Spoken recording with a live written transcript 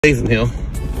Chasing him.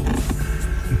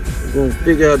 We're gonna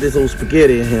figure out this old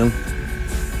spaghetti in him.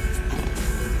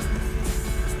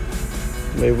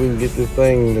 Maybe we can get this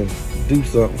thing to do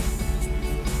something.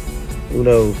 Who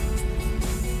knows?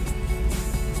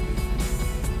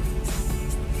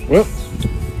 Well,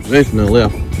 Jason done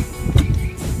left.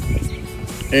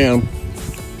 And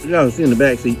y'all see in the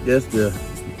back seat, that's the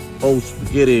old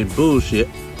spaghetti bullshit.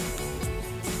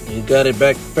 He got it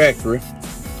back to the factory.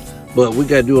 But we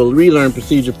gotta do a relearn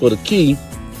procedure for the key.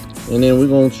 And then we're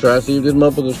gonna try to see if this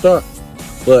motherfucker start.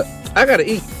 But I gotta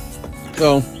eat.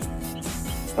 So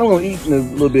I'm gonna eat in a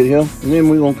little bit here. And then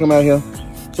we're gonna come out here,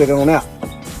 check it on out.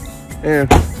 And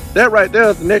that right there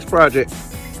is the next project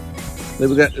that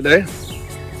we got today.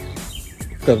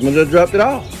 Customer just dropped it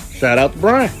off. Shout out to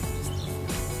Brian.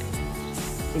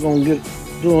 We're gonna get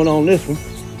doing on this one.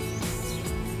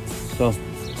 So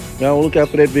y'all look out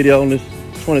for that video on this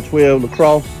 2012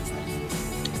 lacrosse.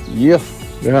 Yeah,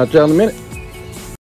 we'll have to tell in a minute.